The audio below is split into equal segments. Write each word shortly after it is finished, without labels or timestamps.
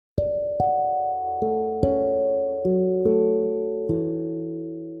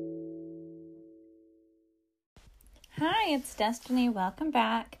it's Destiny. Welcome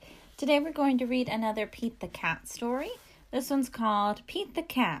back. Today we're going to read another Pete the Cat story. This one's called Pete the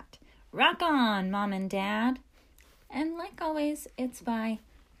Cat. Rock on, Mom and Dad. And like always, it's by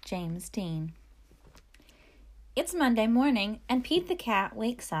James Dean. It's Monday morning, and Pete the Cat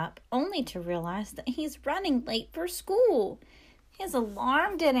wakes up only to realize that he's running late for school. His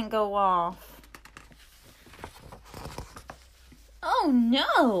alarm didn't go off. Oh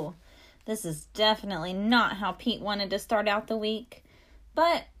no! This is definitely not how Pete wanted to start out the week.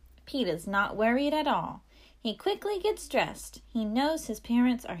 But Pete is not worried at all. He quickly gets dressed. He knows his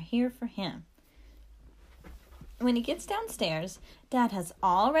parents are here for him. When he gets downstairs, Dad has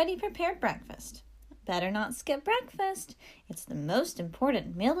already prepared breakfast. Better not skip breakfast. It's the most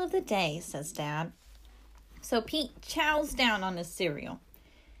important meal of the day, says Dad. So Pete chows down on his cereal.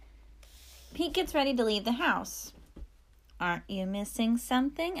 Pete gets ready to leave the house. Aren't you missing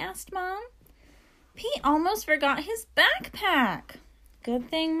something? Asked Mom. Pete almost forgot his backpack. Good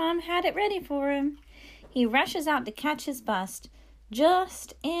thing Mom had it ready for him. He rushes out to catch his bus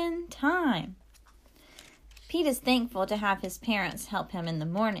just in time. Pete is thankful to have his parents help him in the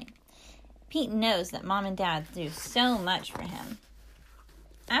morning. Pete knows that Mom and Dad do so much for him.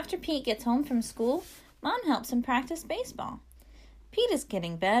 After Pete gets home from school, Mom helps him practice baseball. Pete is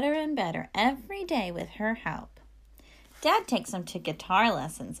getting better and better every day with her help. Dad takes him to guitar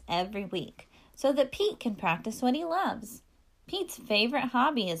lessons every week so that Pete can practice what he loves. Pete's favorite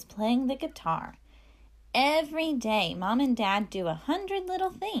hobby is playing the guitar. Every day, Mom and Dad do 100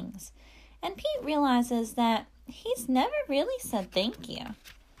 little things, and Pete realizes that he's never really said thank you.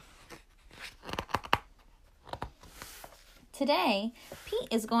 Today, Pete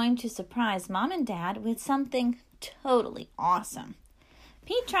is going to surprise Mom and Dad with something totally awesome.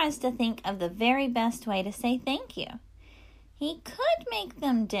 Pete tries to think of the very best way to say thank you. He could make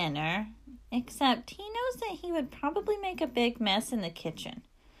them dinner, except he knows that he would probably make a big mess in the kitchen.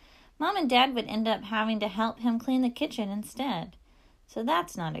 Mom and Dad would end up having to help him clean the kitchen instead, so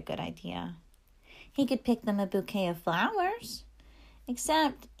that's not a good idea. He could pick them a bouquet of flowers,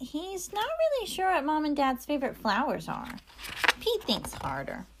 except he's not really sure what Mom and Dad's favorite flowers are. Pete thinks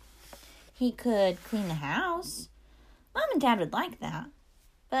harder. He could clean the house. Mom and Dad would like that.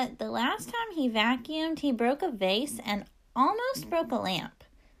 But the last time he vacuumed, he broke a vase and almost broke a lamp.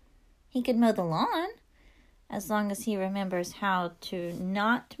 He could mow the lawn, as long as he remembers how to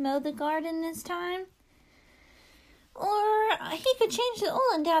not mow the garden this time. Or he could change the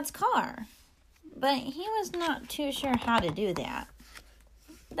oil in Dad's car. But he was not too sure how to do that.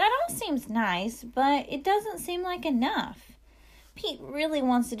 That all seems nice, but it doesn't seem like enough. Pete really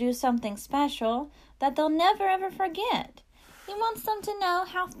wants to do something special that they'll never ever forget. He wants them to know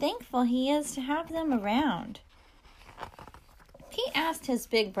how thankful he is to have them around. Pete asked his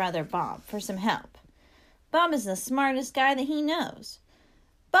big brother Bob for some help. Bob is the smartest guy that he knows.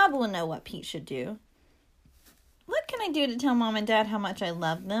 Bob will know what Pete should do. What can I do to tell Mom and Dad how much I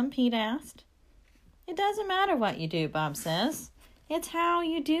love them? Pete asked. It doesn't matter what you do, Bob says. It's how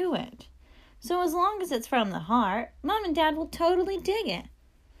you do it. So as long as it's from the heart, Mom and Dad will totally dig it.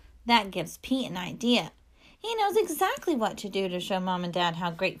 That gives Pete an idea. He knows exactly what to do to show Mom and Dad how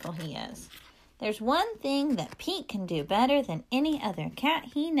grateful he is. There's one thing that Pete can do better than any other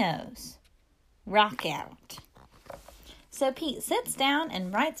cat he knows. Rock out. So Pete sits down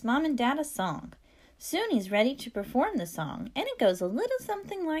and writes Mom and Dad a song. Soon he's ready to perform the song, and it goes a little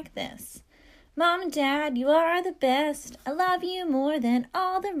something like this. Mom and Dad, you are the best. I love you more than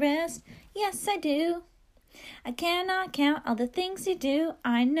all the rest. Yes, I do. I cannot count all the things you do.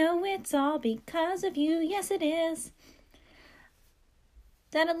 I know it's all because of you. Yes, it is.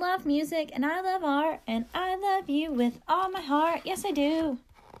 That I love music and I love art and I love you with all my heart. Yes, I do.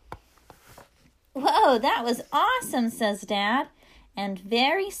 Whoa, that was awesome, says Dad, and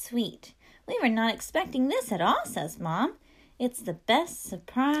very sweet. We were not expecting this at all, says Mom. It's the best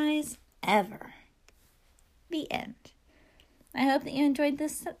surprise ever. The end. I hope that you enjoyed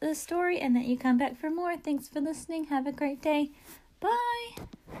this story and that you come back for more. Thanks for listening. Have a great day. Bye.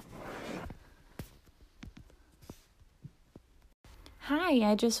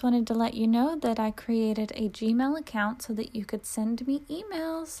 Hi, I just wanted to let you know that I created a Gmail account so that you could send me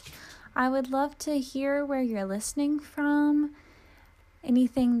emails. I would love to hear where you're listening from.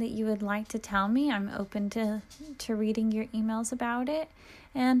 Anything that you would like to tell me, I'm open to reading your emails about it.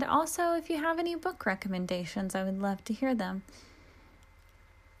 And also, if you have any book recommendations, I would love to hear them.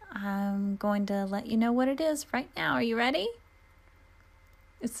 I'm going to let you know what it is right now. Are you ready?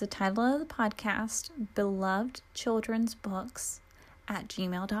 It's the title of the podcast, Beloved Children's Books at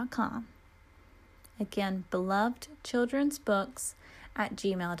gmail.com. Again, beloved children's books at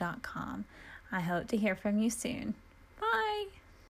gmail.com. I hope to hear from you soon.